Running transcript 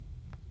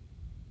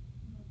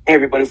Hey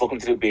everybody, welcome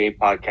to the BA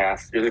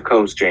podcast. Here's your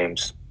co-host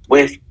James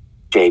with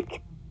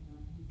Jake.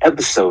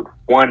 Episode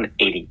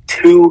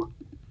 182.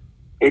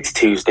 It's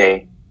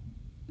Tuesday.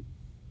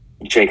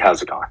 Jake,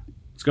 how's it going?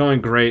 It's going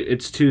great.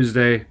 It's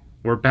Tuesday.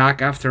 We're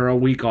back after a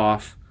week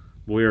off.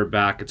 We are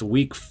back. It's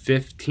week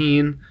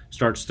 15.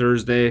 Starts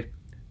Thursday.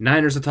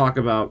 Niners to talk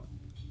about.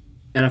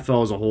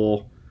 NFL as a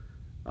whole.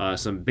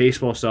 Some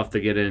baseball stuff to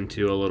get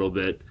into a little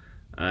bit.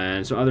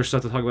 And some other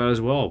stuff to talk about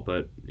as well.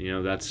 But,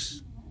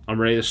 I'm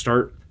ready to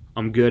start.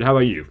 I'm good. How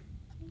about you?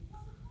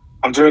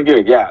 I'm doing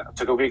good, yeah. I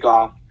took a week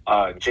off.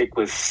 Jake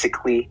was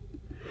sickly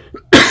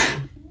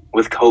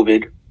with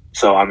COVID.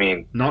 So,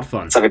 Not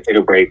fun. it's like I take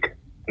a break.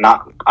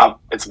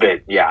 It's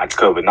been, yeah, it's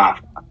COVID.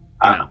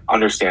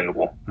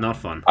 Understandable. Not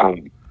fun.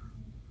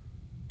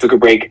 Took a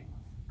break.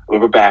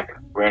 We're back.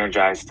 We're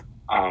energized.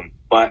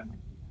 But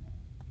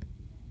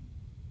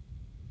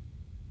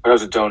for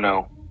those who don't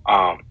know,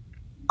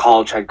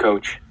 college head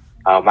coach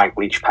Mike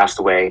Leach passed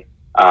away.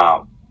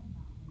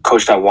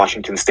 Coached at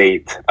Washington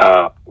State,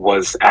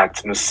 was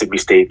at Mississippi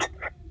State.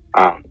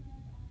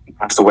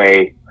 Passed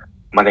away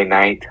Monday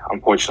night,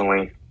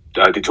 unfortunately,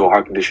 due to a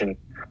heart condition.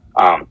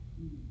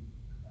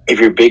 If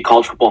you're a big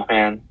college football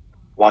fan,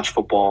 watch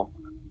football.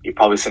 You've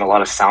probably seen a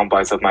lot of sound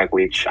bites of Mike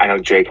Leach. I know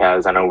Jake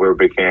has. I know we're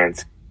big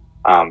fans.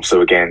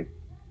 So again,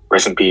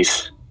 rest in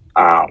peace.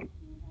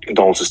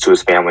 Condolences to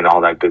his family and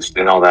all that good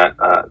and all that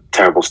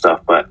terrible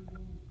stuff. But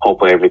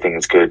hopefully everything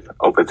is good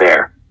over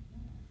there.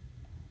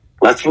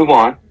 Let's move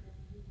on.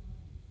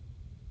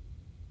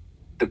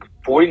 The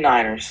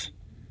 49ers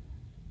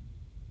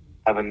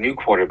have a new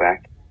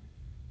quarterback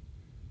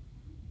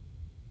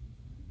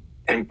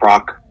in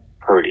Brock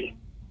Purdy.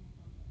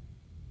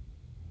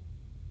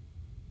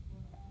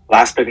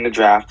 Last pick in the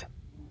draft,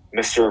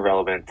 Mr.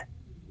 Irrelevant.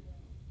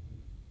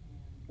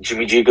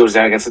 Jimmy G goes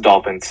down against the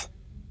Dolphins,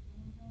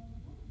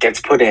 gets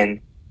put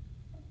in,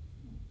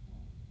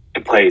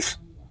 and plays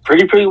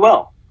pretty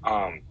well.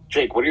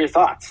 Jake, what are your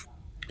thoughts?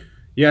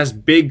 Yes,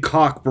 big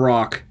cock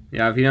Brock.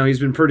 Yeah, he's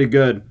been pretty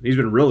good. He's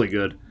been really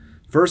good.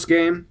 First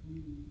game,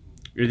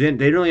 they didn't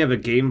really have a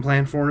game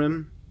plan for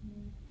him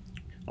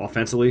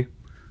offensively,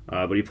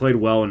 but he played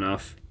well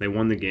enough. They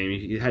won the game.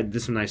 He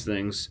did some nice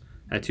things.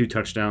 Had 2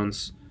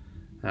 touchdowns.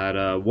 Had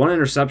one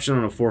interception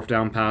on a 4th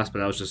down pass, but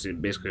that was just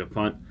basically a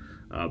punt.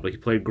 But he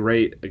played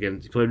great. He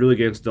played really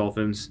good against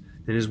Dolphins.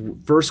 And his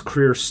first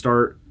career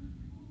start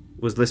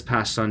was this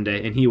past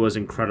Sunday, and he was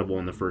incredible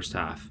in the first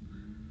half.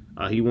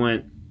 He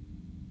went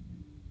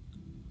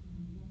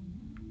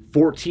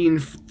 14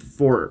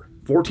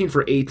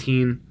 for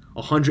 18,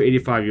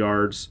 185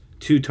 yards,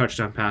 2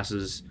 touchdown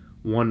passes,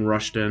 1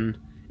 rushed in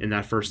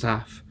that first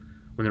half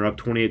when they were up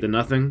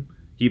 28-0.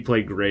 He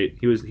played great.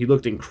 He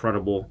looked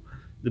incredible.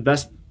 The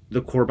best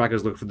the quarterback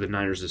has looked for the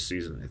Niners this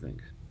season, I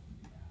think.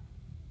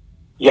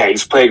 Yeah,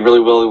 he's played really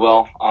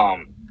well.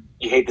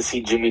 You hate to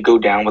see Jimmy go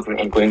down with an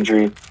ankle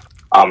injury.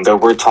 There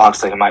were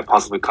talks that he might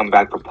possibly come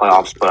back for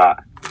playoffs, but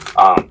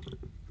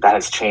that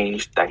has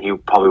changed, that he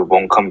probably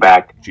won't come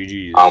back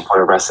GG's. For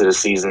the rest of the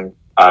season.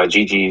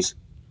 GG's.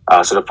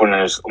 So the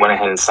 49ers went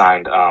ahead and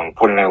signed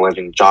 49er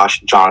legend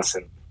Josh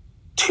Johnson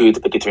to the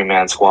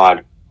 53-man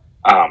squad.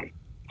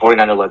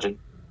 49er legend.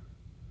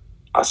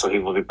 So he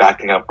will be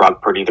backing up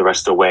Brock Purdy the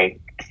rest of the way.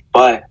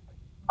 But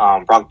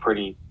Brock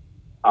Purdy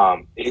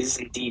is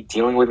indeed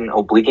dealing with an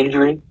oblique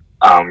injury,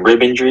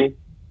 rib injury,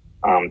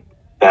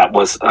 that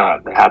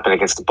happened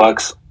against the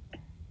Bucs.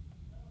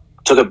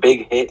 Took a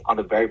big hit on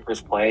the very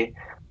first play,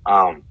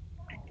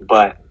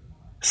 but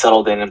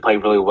settled in and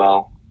played really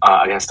well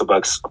against the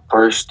Bucs.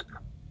 First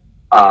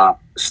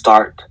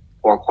start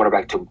for a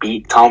quarterback to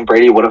beat Tom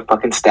Brady. What a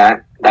fucking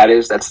stat that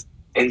is. That's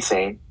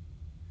insane.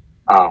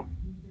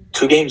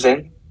 2 games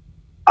in,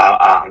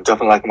 I'm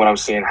definitely liking what I'm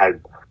seeing.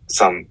 Had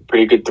some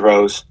pretty good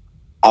throws.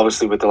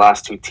 Obviously, with the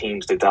last 2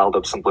 teams, they dialed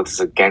up some blitzes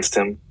against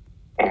him,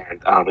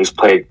 and he's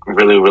played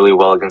really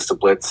well against the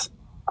blitz.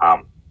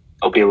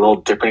 It'll be a little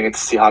different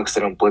against the Seahawks.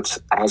 They don't blitz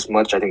as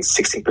much. I think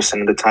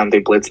 16% of the time they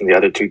blitz, and the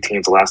other 2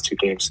 teams, the last 2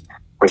 games,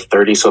 were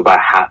 30, so about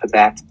half of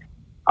that.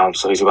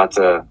 So he's about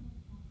to,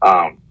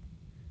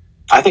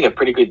 I think, a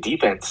pretty good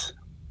defense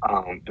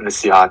in the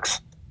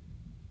Seahawks.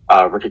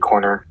 Rookie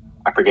corner,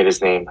 I forget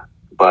his name,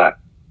 but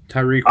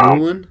Tyreek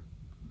Woolen?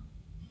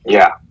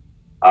 Yeah,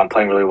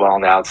 playing really well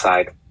on the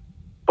outside,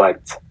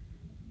 but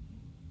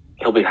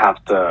he'll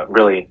have to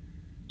really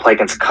play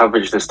against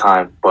coverage this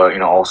time, but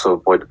also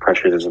avoid the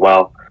pressures as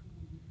well.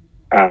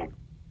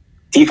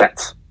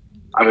 Defense.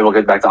 We'll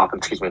get back to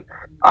offense. Excuse me.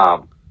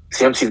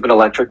 CMC's been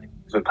electric.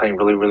 He's been playing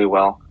really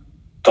well.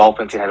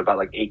 Dolphins, he had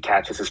about 8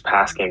 catches this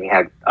past game. He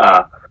had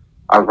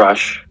a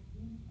rush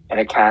and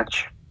a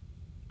catch,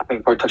 I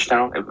think, for a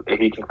touchdown. If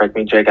you can correct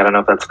me, Jake, I don't know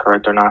if that's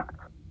correct or not.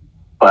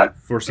 But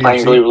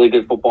playing really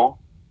good football.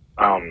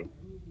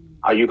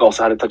 Ayuk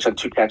also had a touchdown,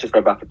 2 catches for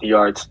about 50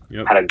 yards.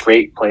 Yep. Had a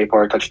great play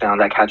for a touchdown.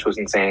 That catch was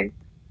insane.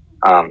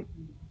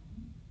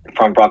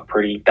 From Brock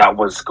Purdy, that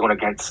was going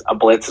against a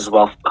blitz as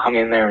well. Hung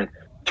in there and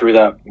threw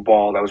that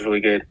ball. That was really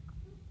good.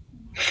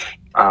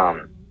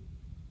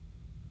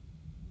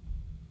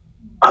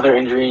 Other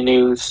injury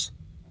news.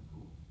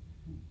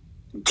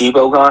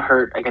 Debo got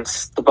hurt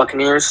against the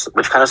Buccaneers,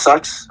 which kind of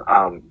sucks.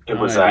 It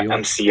was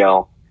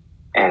MCL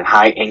and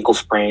high ankle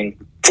sprain.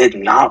 Did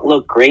not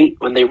look great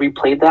when they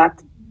replayed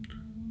that.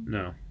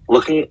 No.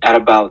 Looking at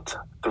about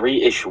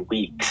 3-ish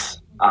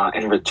weeks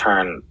in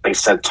return, they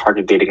said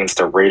target date against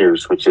the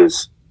Raiders, which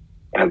is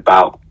in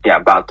about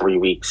 3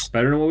 weeks.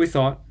 Better than what we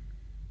thought.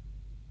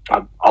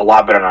 A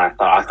lot better than I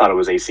thought. I thought it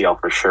was ACL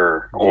for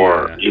sure,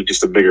 or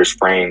just a bigger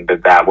sprain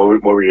than that.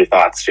 What were your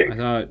thoughts, Jake? I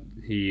thought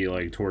he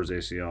tore his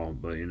ACL,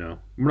 but we're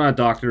not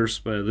doctors,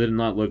 but it did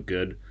not look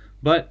good.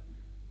 But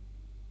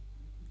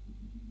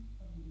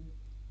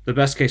the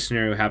best case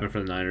scenario happened for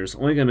the Niners.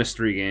 Only gonna miss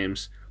 3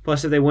 games.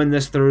 Plus, if they win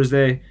this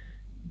Thursday,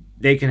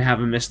 they can have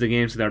him miss the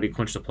game, so they already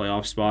clinched a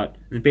playoff spot.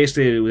 And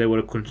basically, they would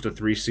have clinched a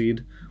 3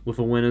 seed with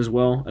a win as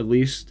well, at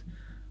least.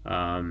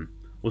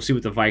 We'll see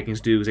what the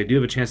Vikings do, because they do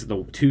have a chance at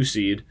the 2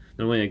 seed.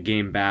 They're only a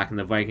game back, and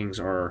the Vikings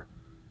are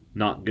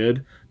not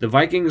good. The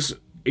Vikings,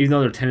 even though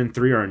they're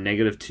 10-3, are a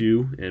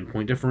 -2 in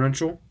point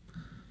differential,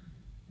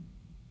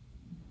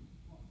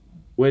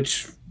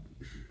 which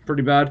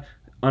pretty bad,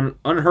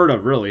 unheard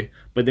of, really.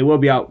 But they will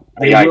be out.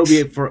 They will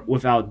be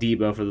without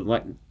Debo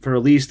for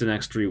at least the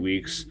next 3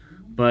 weeks.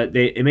 But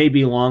it may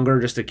be longer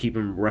just to keep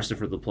him rested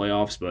for the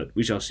playoffs. But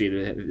we shall see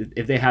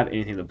if they have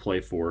anything to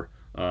play for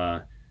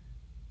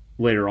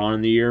later on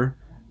in the year,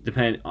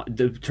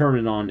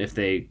 determined on if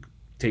they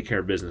take care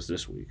of business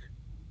this week.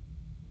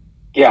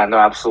 Yeah, no,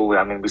 absolutely.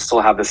 I mean, we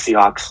still have the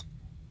Seahawks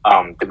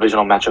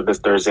divisional matchup this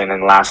Thursday, and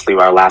then lastly,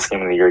 our last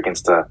game of the year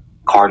against the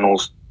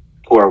Cardinals,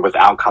 who are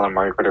without Kyler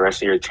Murray for the rest of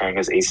the year, tearing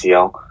his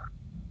ACL.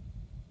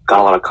 Got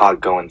a lot of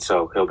COD going,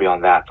 so he'll be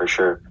on that for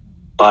sure.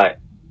 But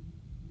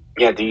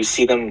yeah, do you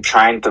see them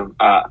trying to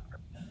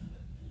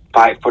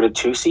fight for the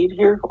 2 seed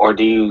here, or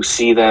do you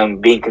see them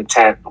being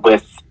content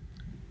with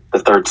the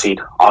 3rd seed?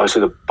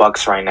 Obviously, the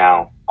Bucs right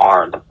now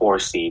are the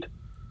 4th seed,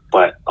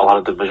 but a lot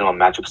of divisional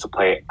matchups to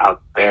play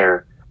out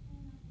there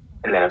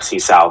in the NFC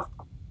South.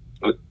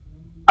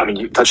 I mean,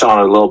 you touched on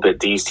it a little bit.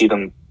 Do you see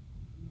them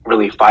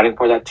really fighting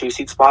for that 2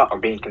 seed spot, or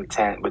being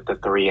content with the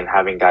 3 and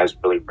having guys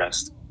really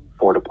rest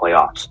for the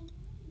playoffs?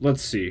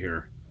 Let's see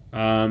here.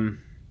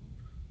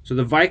 So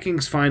the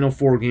Vikings' final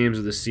 4 games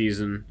of the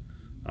season,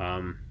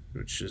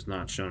 which is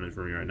not shown in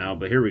for me right now,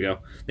 but here we go.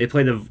 They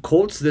play the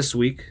Colts this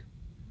week.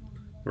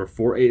 We're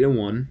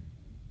 4-8-1.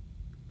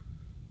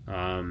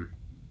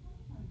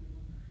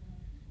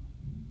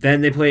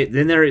 Then they play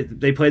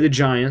the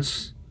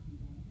Giants.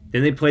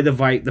 Then they play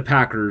the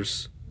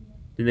Packers.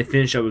 Then they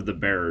finish up with the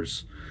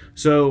Bears.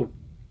 So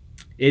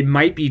it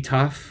might be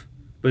tough,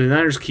 but the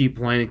Niners keep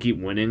playing and keep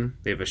winning.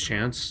 They have a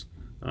chance.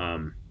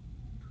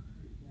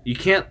 You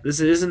can't.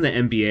 This isn't the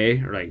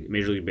NBA or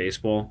Major League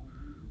Baseball,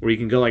 where you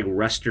can go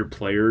rest your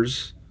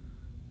players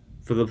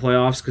for the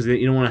playoffs, because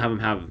you don't want to have them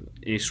have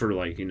any sort of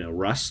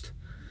rust.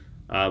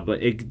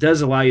 But it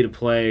does allow you to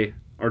play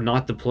or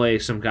not to play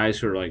some guys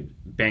who are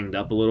banged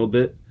up a little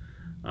bit.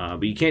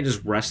 But you can't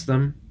just rest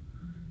them.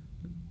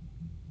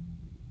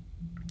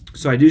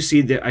 So I do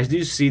think they're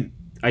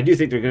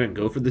going to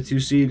go for the 2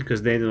 seed,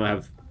 because they don't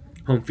have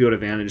home field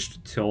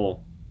advantage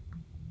till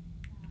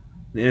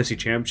the NFC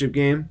Championship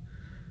game.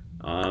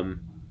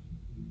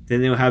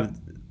 Then they'll have,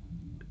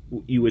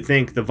 you would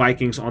think, the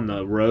Vikings on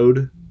the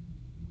road.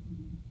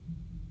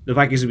 The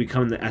Vikings would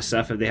become the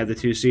SF if they have the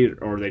 2 seed,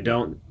 or they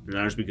don't. The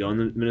Niners would go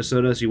in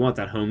Minnesota, so you want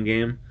that home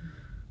game.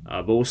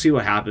 But we'll see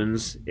what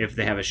happens if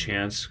they have a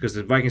chance, because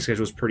the Vikings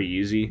schedule is pretty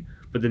easy,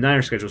 but the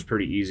Niners schedule is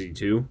pretty easy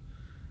too.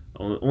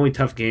 Only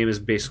tough game is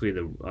basically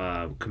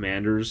the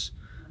Commanders,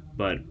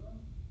 but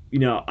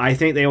I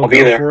think they will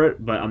go for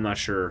it, but I'm not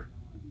sure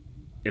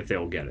if they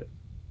will get it.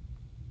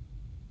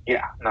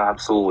 Yeah, no,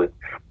 absolutely.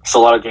 It's a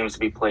lot of games to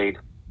be played.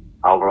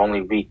 We're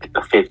only week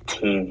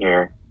 15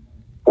 here.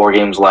 4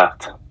 games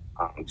left.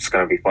 It's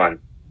going to be fun.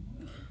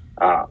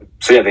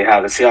 So yeah, they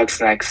have the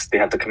Seahawks next. They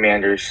have the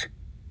Commanders.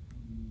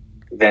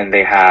 Then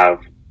they have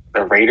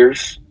the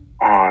Raiders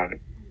on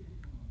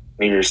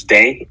New Year's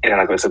Day. And then,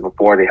 like I said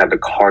before, they have the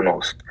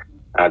Cardinals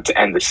to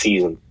end the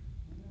season.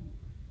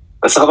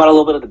 Let's talk about a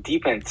little bit of the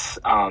defense.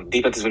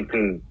 Defense has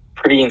been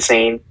pretty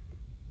insane.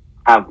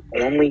 Have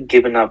only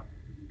given up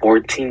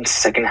 14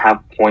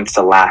 second-half points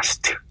the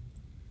last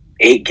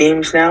 8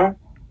 games now,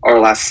 or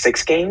last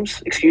 6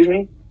 games, excuse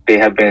me. They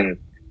have been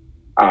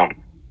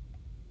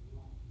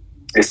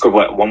they scored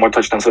one more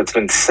touchdown, so it's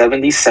been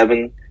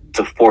 77-14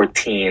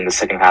 in the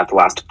second half the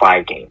last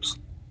 5 games.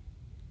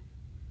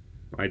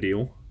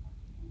 Ideal.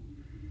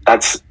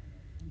 That's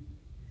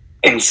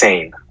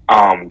insane.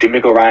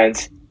 D'Amico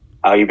Ryans,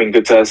 you've been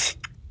good to us.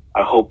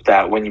 I hope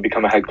that when you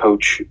become a head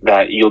coach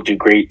that you'll do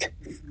great.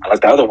 I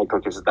like the other head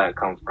coaches that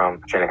come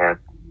from Shanahan,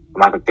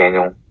 Mike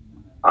McDaniel,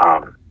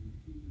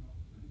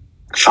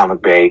 Sean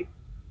McVay,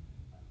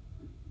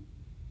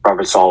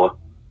 Robert Saleh,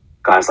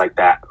 guys like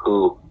that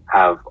who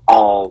have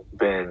all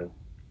been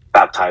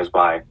baptized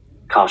by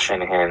Kyle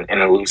Shanahan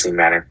in a losing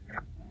manner.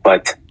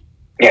 But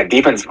yeah,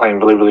 defense is playing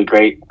really, really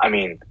great. I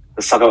mean,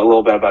 let's talk a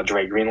little bit about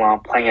Dre Greenlaw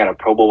playing at a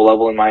Pro Bowl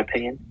level, in my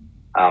opinion.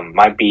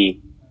 Might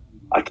be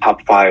a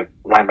top 5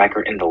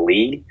 linebacker in the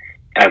league.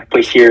 And I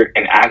put here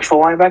an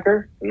actual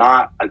linebacker,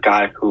 not a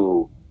guy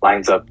who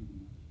lines up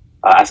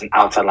as an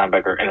outside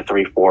linebacker in a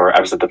 3-4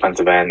 as a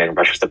defensive end and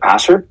rushes the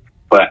passer,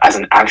 but as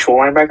an actual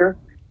linebacker.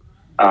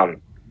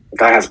 The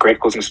guy has great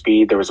closing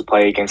speed. There was a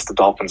play against the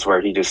Dolphins where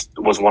he just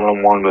was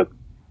one-on-one with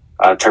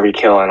Tyreek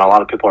Hill, and a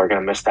lot of people are going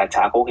to miss that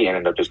tackle. He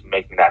ended up just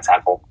making that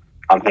tackle.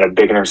 Had a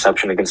big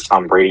interception against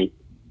Tom Brady.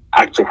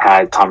 Actually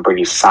had Tom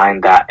Brady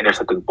sign that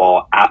intercepted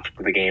ball after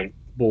the game.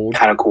 Bold.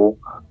 Kind of cool.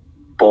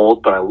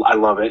 Bold, but I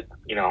love it.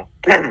 You know,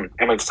 I mean,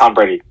 it's Tom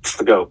Brady. It's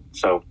the GOAT.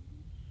 So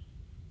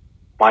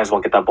might as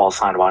well get that ball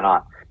signed. Why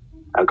not?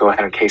 Go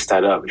ahead and case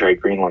that up,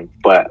 Drake Greenlaw.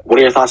 But what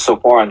are your thoughts so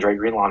far on Drake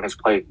Greenlaw and his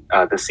play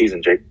this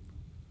season, Jake?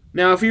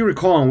 Now, if you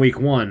recall in week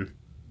 1,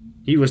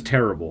 he was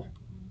terrible.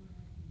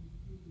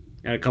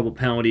 Had a couple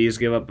penalties,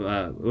 gave up.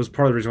 It was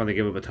part of the reason why they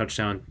gave up a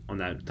touchdown on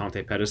that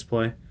Dante Pettis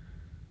play.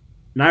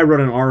 And I wrote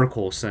an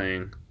article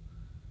saying,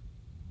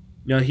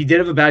 he did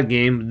have a bad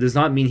game, but does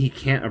not mean he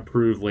can't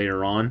improve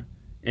later on.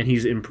 And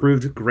he's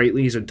improved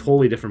greatly. He's a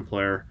totally different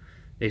player.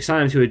 They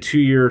signed him to a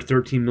 2-year,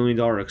 $13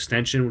 million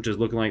extension, which is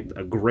looking like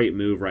a great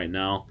move right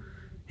now.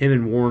 Him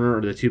and Warner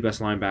are the two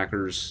best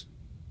linebackers,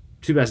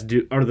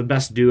 are the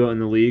best duo in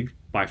the league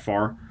by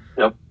far.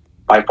 Yep,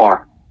 by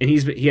far. And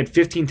he had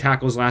 15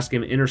 tackles last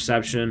game,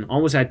 interception,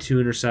 almost had 2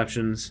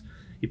 interceptions.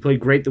 He played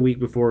great the week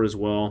before as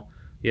well.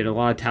 He had a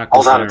lot of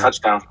tackles. Also had a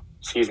touchdown.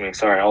 Excuse me,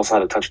 sorry. Also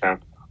had a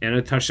touchdown. And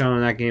a touchdown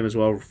in that game as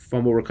well.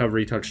 Fumble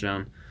recovery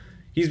touchdown.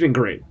 He's been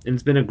great. And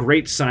it's been a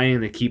great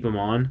signing to keep him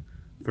on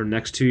for the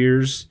next 2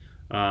 years.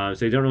 So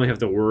you don't really have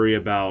to worry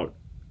about,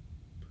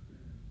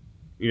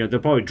 they'll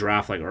probably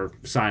draft or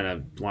sign a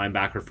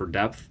linebacker for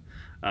depth.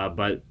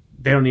 But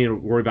they don't need to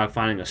worry about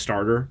finding a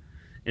starter.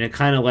 And it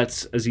kind of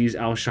lets Azeez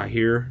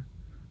Al-Shaair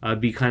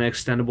be kind of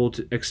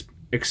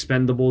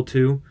expendable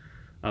too.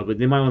 But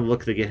they might want to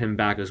look to get him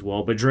back as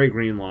well. But Dre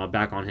Greenlaw,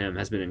 back on him,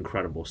 has been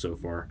incredible so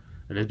far.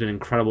 And has been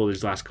incredible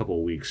these last couple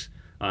of weeks.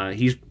 I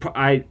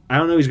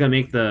don't know if he's going to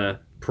make the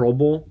Pro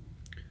Bowl.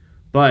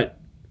 But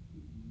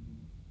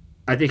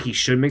I think he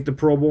should make the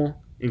Pro Bowl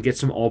and get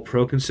some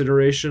All-Pro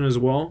consideration as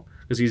well.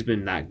 Because he's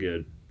been that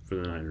good for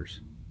the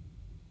Niners.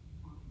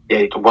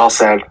 Yeah, well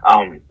said.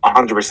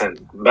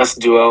 100%. Best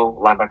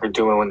linebacker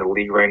duo in the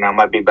league right now.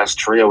 Might be best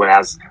trio, and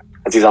as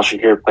Azeez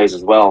Al-Shaair plays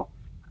as well.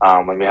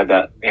 When we have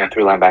that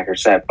 3 linebacker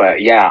set.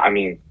 But yeah, I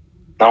mean,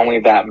 not only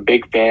that,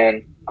 big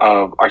fan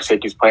of our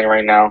safeties playing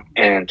right now,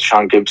 and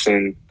Sean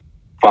Gibson,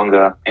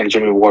 Funga, and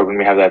Jimmy Ward when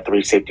we have that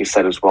 3 safety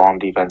set as well on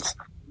defense.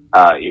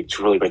 It's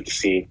really great to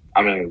see.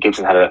 I mean,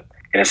 Gibson had an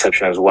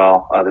interception as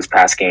well this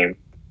past game.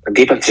 The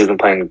defense has been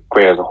playing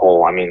great as a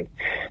whole. I mean,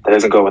 that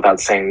doesn't go without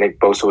saying. Nick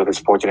Bosa with his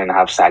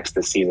 14.5 sacks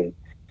this season,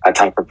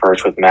 tied for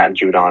first with Matt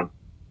Judon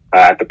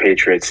at the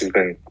Patriots. He's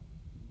been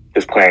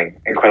just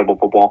playing incredible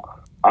football.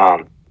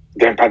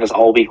 Didn't practice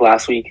all week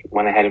last week.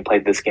 Went ahead and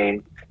played this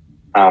game.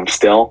 I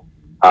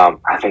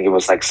think it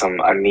was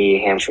a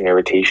knee hamstring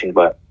irritation,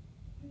 but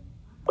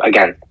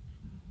again,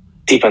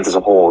 defense as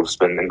a whole has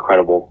been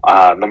incredible.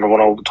 Number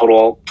one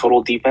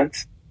total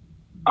defense.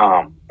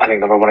 I think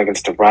number 1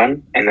 against the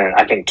run, and then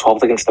I think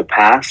 12th against the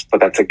pass. But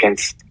that's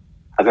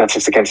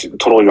just against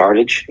total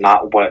yardage,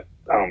 not what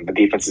the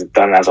defense has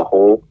done as a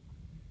whole.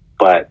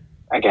 But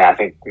again, I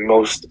think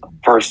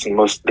first in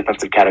most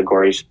defensive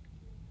categories.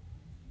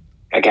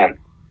 Again,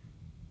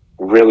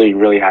 really,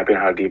 really happy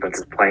on how the defense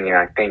is playing, and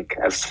I think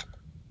as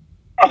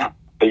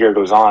the year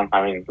goes on,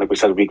 I mean, like we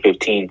said, week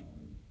 15.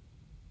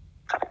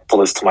 I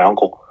told this to my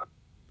uncle.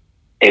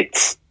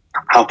 It's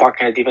how far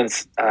can the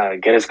defense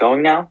get us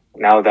going now?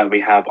 Now that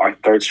we have our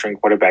 3rd string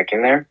quarterback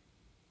in there,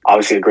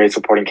 obviously a great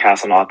supporting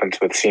cast on offense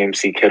with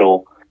CMC,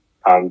 Kittle,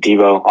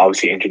 Devo,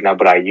 obviously injured now,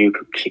 but Ayuk,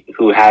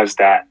 who has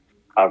that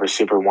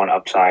receiver 1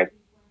 upside,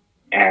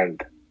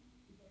 and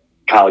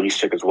Kyle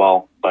Juszczyk as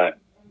well. But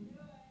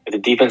if the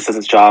defense does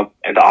its job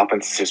and the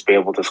offense is just be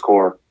able to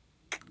score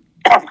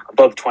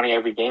above 20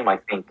 every game, I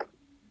think,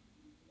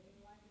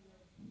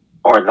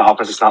 or the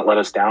offense does not let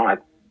us down, I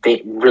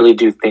really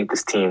do think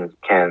this team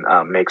can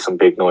make some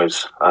big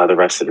noise the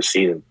rest of the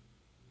season.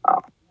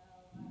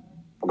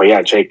 But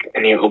yeah, Jake,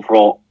 any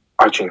overall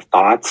arching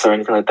thoughts or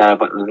anything like that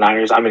about the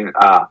Niners? I mean,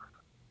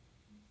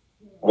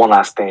 one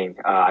last thing.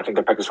 I think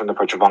the practice window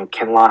for Javon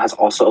Kinlaw has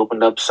also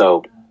opened up,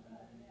 so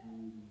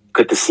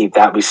good to see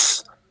that. We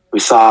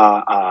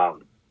saw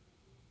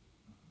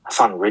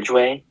Hassan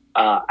Ridgeway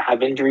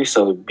have injury,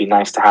 so it'd be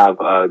nice to have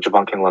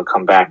Javon Kinlaw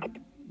come back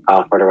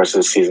for the rest of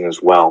the season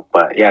as well.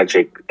 But yeah,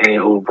 Jake, any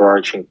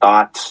overarching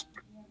thoughts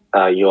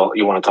you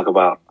want to talk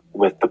about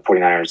with the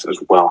 49ers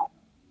as well?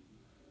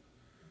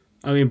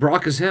 I mean,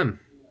 Brock is him.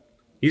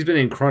 He's been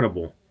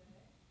incredible.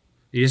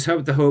 You just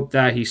have to hope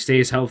that he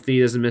stays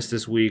healthy, doesn't miss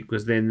this week,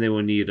 because then they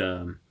will need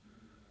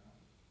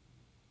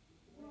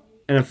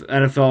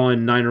NFL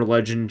and Niner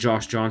legend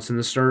Josh Johnson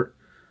to start,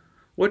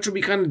 which will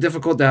be kind of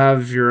difficult to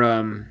have your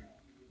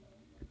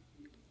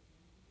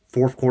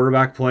 4th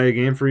quarterback play a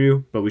game for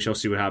you, but we shall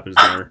see what happens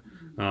there.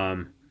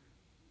 I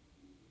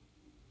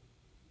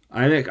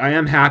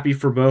am happy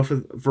for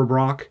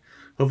Brock.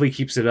 Hopefully he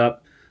keeps it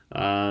up.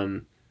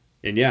 And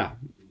yeah,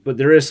 But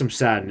there is some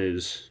sad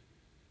news.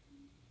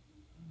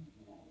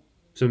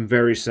 Some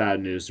very sad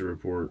news to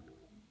report.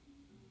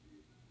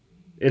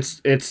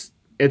 It's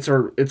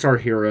our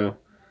hero,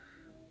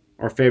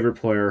 our favorite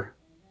player,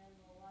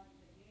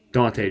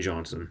 Dante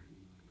Johnson.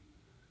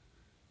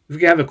 If we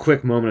could have a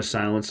quick moment of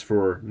silence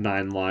for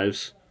 9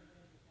 lives,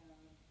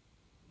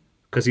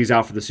 because he's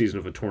out for the season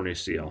with a torn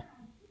ACL.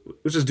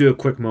 Let's just do a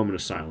quick moment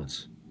of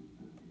silence.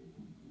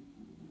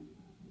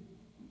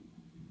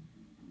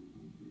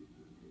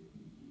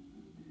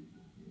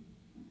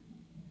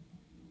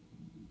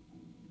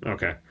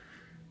 Okay.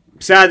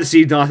 Sad to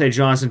see Dante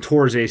Johnson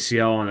tore his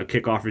ACL on a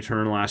kickoff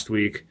return last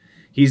week.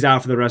 He's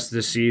out for the rest of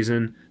the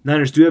season.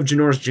 Niners do have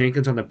Janoris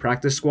Jenkins on the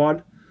practice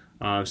squad,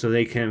 so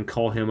they can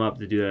call him up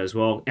to do that as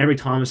well. Emory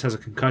Thomas has a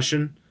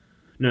concussion.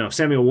 No,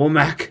 Samuel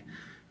Womack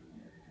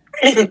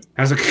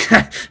has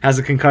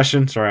a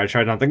concussion. Sorry, I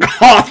tried not to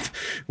cough.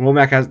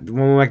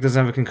 Womack doesn't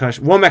have a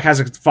concussion. Womack has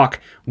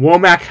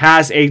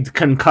a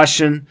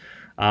concussion.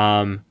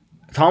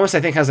 Thomas,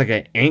 I think, has like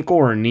an ankle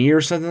or a knee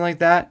or something like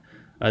that.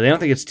 They don't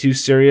think it's too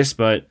serious,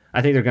 but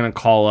I think they're going to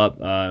call up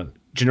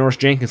Janoris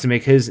Jenkins to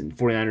make his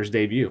 49ers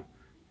debut.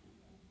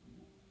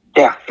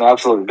 Yeah, no,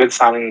 absolutely. Good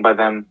signing by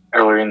them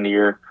earlier in the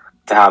year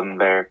to have him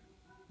there.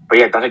 But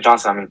yeah, Dante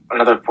Johnson, I mean,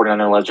 another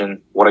 49er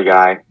legend. What a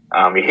guy.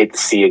 You hate to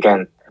see,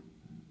 again,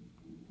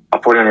 a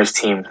 49ers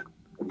team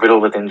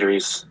riddled with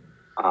injuries.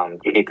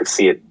 You hate to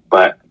see it.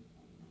 But,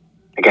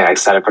 again,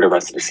 excited for the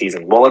rest of the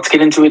season. Well, let's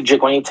get into it.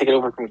 Jake, why don't you take it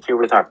over from here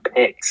with our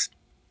picks?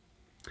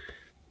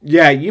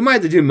 Yeah, you might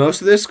have to do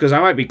most of this because I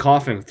might be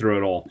coughing through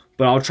it all.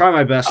 But I'll try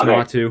my best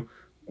not to.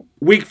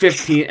 Week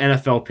 15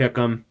 NFL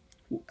Pick'em.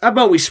 How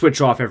about we switch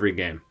off every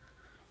game?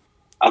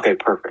 Okay,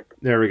 perfect.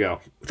 There we go.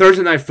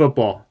 Thursday Night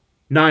Football.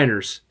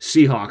 Niners,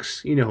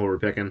 Seahawks. You know who we're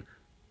picking.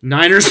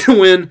 Niners to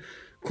win.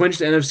 Clinch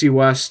the NFC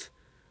West.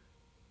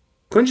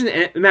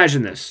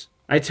 Imagine this.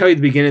 I tell you at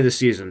the beginning of the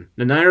season.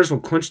 The Niners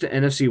will clinch the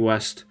NFC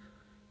West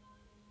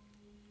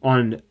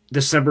on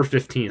December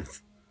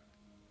 15th.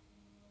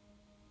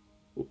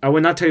 I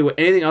would not tell you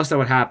anything else that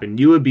would happen.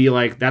 You would be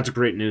like, that's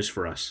great news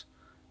for us.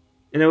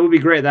 And it would be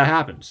great if that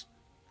happens.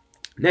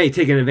 Now you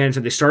take an advantage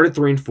that they started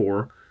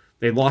 3-4.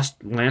 They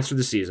lost Lance for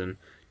the season.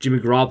 Jimmy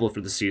Garoppolo for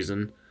the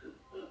season.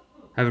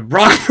 Have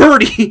Brock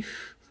Purdy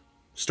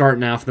start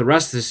now for the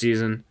rest of the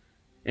season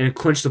and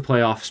clinch the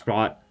playoff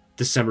spot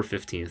December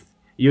 15th.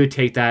 You would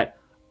take that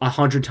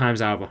 100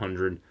 times out of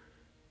 100.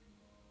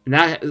 And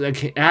that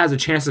has a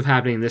chance of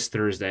happening this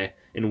Thursday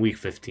in Week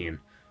 15.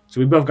 So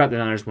we both got the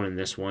Niners winning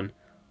this one.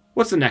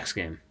 What's the next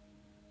game?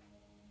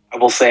 I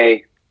will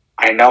say,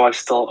 I know I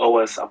still owe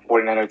us a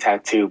 49er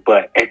tattoo,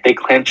 but if they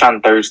clinch on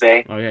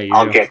Thursday,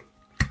 I'll get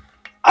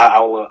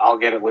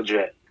it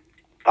legit.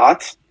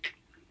 Thoughts?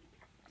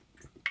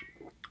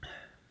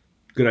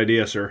 Good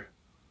idea, sir.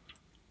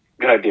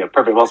 Good idea.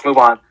 Perfect. Well, let's move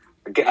on.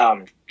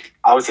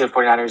 Obviously, the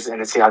 49ers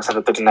and the Seahawks have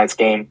a Thursday night's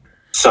game,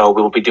 so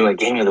we will be doing a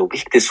game of the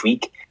week this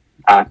week.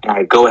 And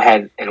I go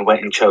ahead and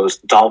went and chose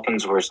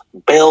Dolphins versus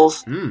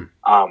Bills.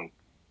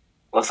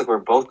 Looks like we're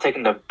both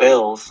taking the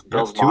Bills.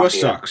 Bills Tua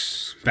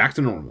sucks. Back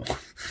to normal.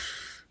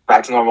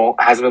 Back to normal.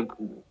 Hasn't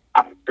been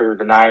after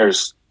the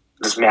Niners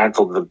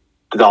dismantled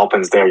the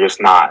Dolphins. They're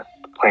just not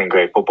playing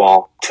great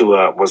football.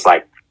 Tua was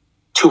like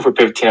 2 for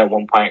 15 at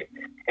one point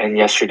in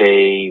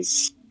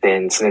yesterday's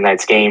and Sunday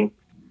night's game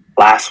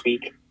last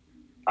week.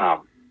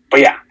 But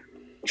yeah,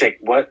 Jake,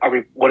 what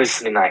is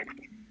Sunday night?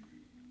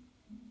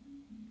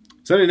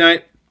 Sunday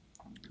night,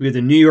 we have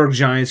the New York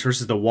Giants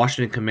versus the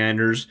Washington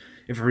Commanders.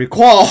 If I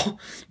recall,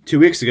 2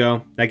 weeks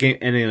ago, that game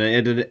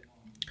ended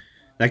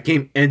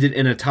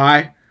in a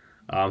tie.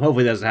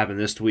 Hopefully, that doesn't happen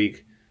this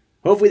week.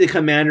 Hopefully, the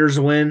Commanders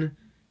win.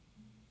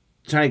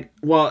 I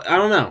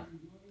don't know.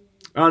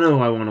 I don't know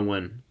who I want to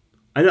win.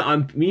 I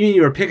know me and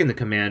you are picking the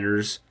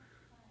Commanders.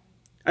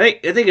 I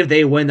think if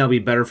they win, that'll be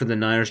better for the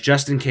Niners.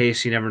 Just in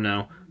case, you never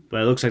know.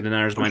 But it looks like the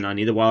Niners might not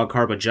need the wild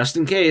card. But just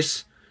in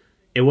case,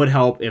 it would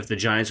help if the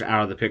Giants are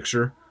out of the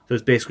picture. So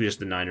it's basically just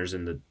the Niners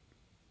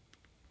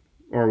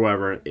or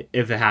whatever,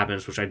 if it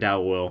happens, which I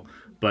doubt it will.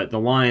 But the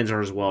Lions are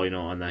as well,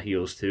 on the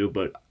heels too.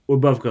 But we'll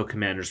both go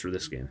Commanders for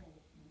this game.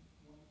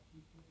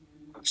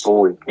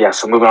 Absolutely. Yeah,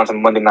 so moving on to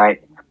Monday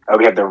night,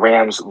 we have the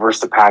Rams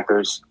versus the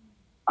Packers.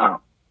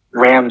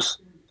 Rams,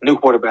 new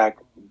quarterback,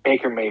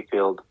 Baker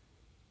Mayfield.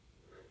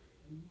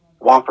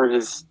 Wofford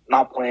is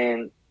not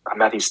playing.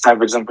 Matthew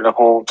Stafford's in for the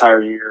whole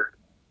entire year.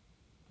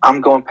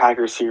 I'm going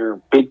Packers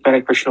here. Big fan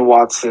of Christian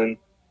Watson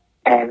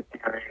and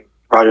Aaron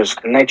Rodgers'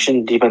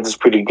 connection. Defense is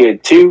pretty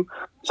good too.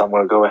 So I'm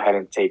going to go ahead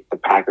and take the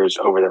Packers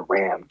over the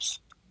Rams.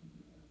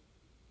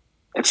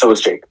 And so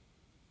is Jake.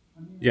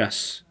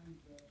 Yes.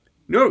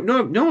 No.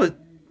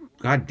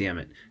 God damn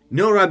it. You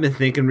know what I've been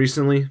thinking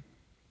recently?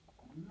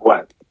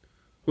 What?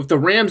 With the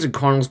Rams and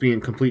Cardinals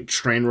being complete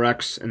train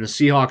wrecks and the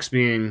Seahawks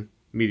being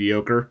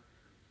mediocre,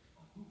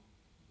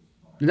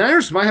 the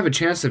Niners might have a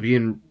chance of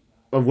winning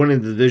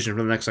the division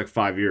for the next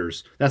 5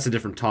 years. That's a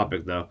different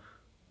topic, though.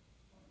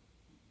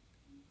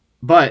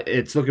 But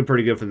it's looking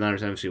pretty good for the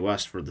Niners NFC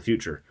West for the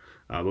future.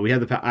 But we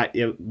have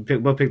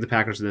both picked the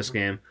Packers in this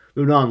game.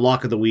 Moving on,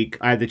 lock of the week.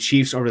 I have the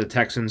Chiefs over the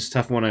Texans.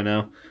 Tough one, I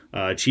know.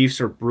 Chiefs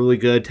are really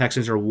good.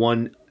 Texans are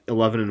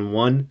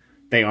 1-11-1.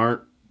 They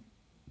aren't.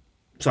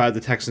 So I have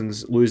the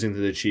Texans losing to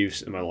the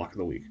Chiefs in my lock of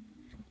the week.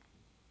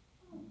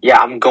 Yeah,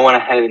 I'm going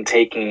ahead and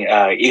taking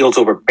Eagles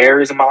over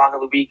Bears in my lock of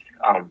the week.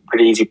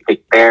 Pretty easy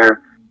pick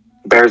there.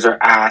 Bears are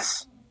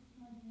ass.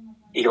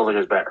 Eagles are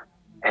just better.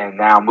 And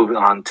now moving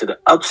on to the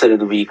upset of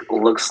the week,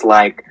 looks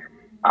like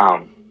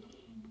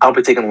I'll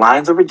be taking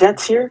Lions over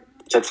Jets here.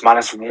 Jets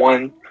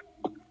 -1.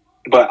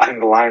 But I think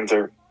the Lions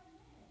are,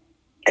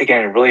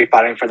 again, really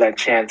fighting for that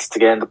chance to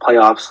get into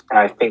playoffs. And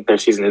I think their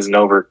season isn't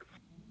over.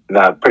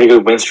 The pretty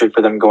good win streak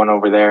for them going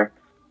over there.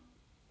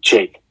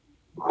 Jake,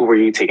 who were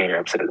you taking your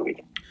upset of the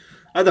week?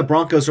 I had the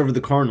Broncos over the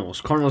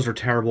Cardinals. Cardinals are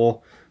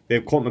terrible. They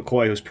have Colt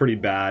McCoy, who's pretty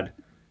bad.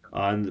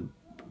 And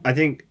I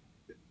think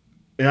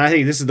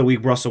this is the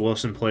week Russell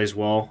Wilson plays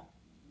well,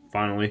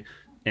 finally,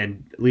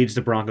 and leads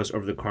the Broncos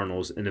over the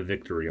Cardinals in a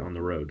victory on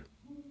the road,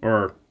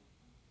 or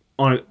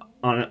on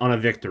a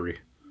victory.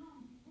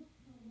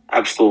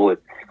 Absolutely.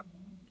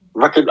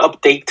 Record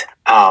update.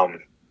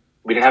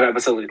 We didn't have an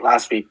episode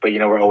last week, but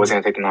we're always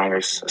going to take the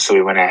Niners, so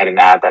we went ahead and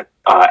add that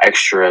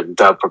extra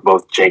dub for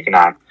both Jake and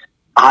I.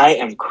 I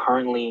am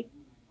currently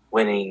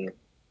winning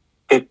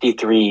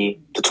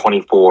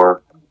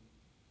 53-24.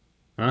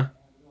 Huh?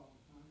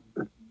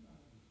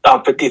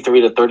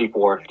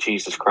 53-34.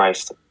 Jesus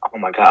Christ! Oh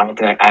my God! I don't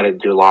think I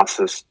added your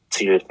losses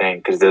to your thing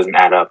because it doesn't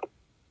add up.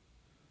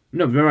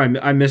 No, remember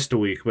I missed a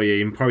week, but yeah,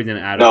 you probably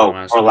didn't add it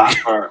last week.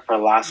 For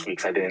last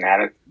week's, I didn't add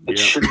it. It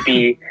should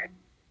be.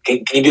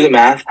 Can you do the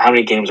math? How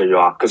many games are you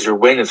off? Because your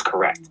win is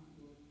correct.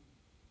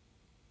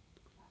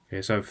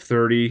 Okay, so I have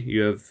 30.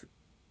 You have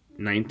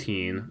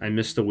 19. I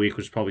missed a week,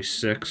 which is probably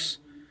 6.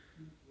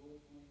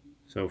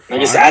 So 5. No,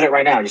 just add it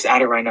right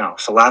now.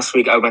 So last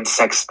week I went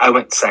 6. I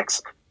went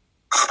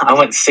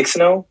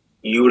 6-0.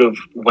 You would have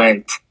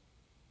went.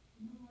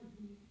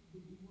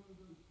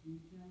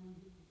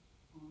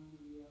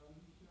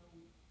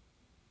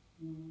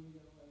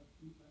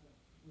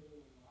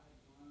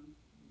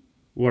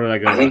 What did I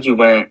go? I think you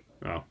went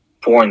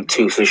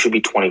 4-2, so it should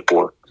be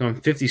 24. So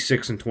I'm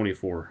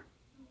 56-24.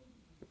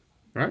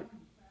 Right?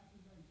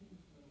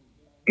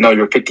 No,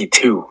 you're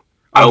 52.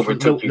 I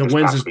overtook you.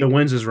 The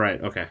wins is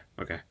right. Okay.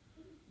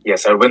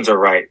 Yes, our wins are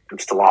right.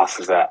 It's the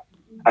losses that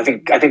I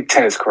think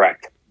 10 is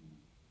correct.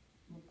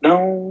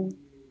 No.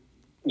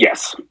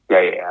 Yes.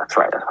 Yeah. That's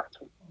right.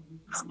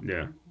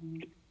 Yeah.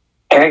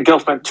 And then Gil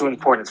spent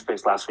 2-4 in his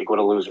face last week. What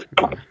a loser.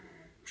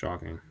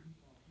 Shocking.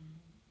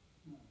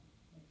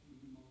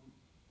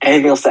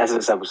 Anything else to add to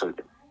this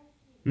episode?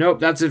 Nope,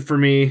 that's it for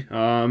me.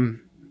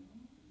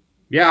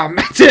 Yeah,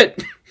 that's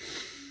it.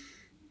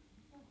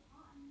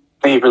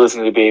 Thank you for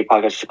listening to the BA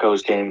Podcast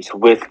Chicago's Games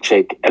with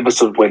Jake,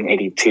 episode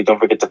 182. Don't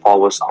forget to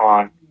follow us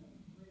on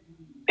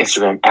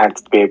Instagram at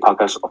the BA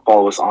Podcast, or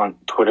follow us on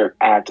Twitter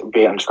at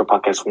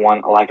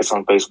BA_Podcast1, like us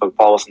on Facebook,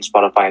 follow us on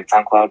Spotify and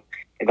SoundCloud,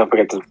 and don't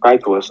forget to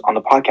subscribe to us on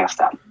the podcast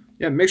app.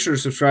 Yeah, make sure to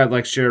subscribe,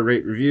 like, share,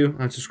 rate, review.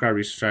 Unsubscribe,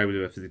 resubscribe. We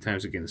do it 50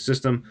 times again in the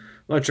system.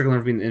 A lot of trickle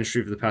learn from the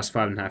industry for the past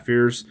 5.5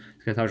 years.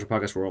 It's going to Technology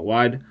Podcast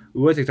worldwide.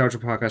 We will take Technology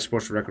Podcast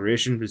sports for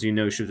recreation, but as you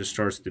know, you shoot the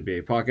stars at the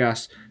BA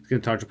Podcast. It's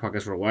going to Technology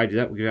Podcast worldwide. Do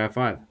that, we'll give you a high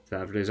 5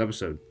 to today's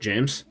episode.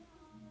 James?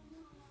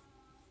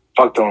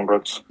 Fuck Dylan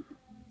Brooks.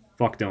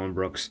 Fuck Dylan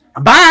Brooks.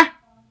 Bye!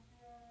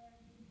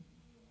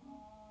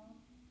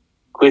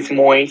 With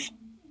Moise.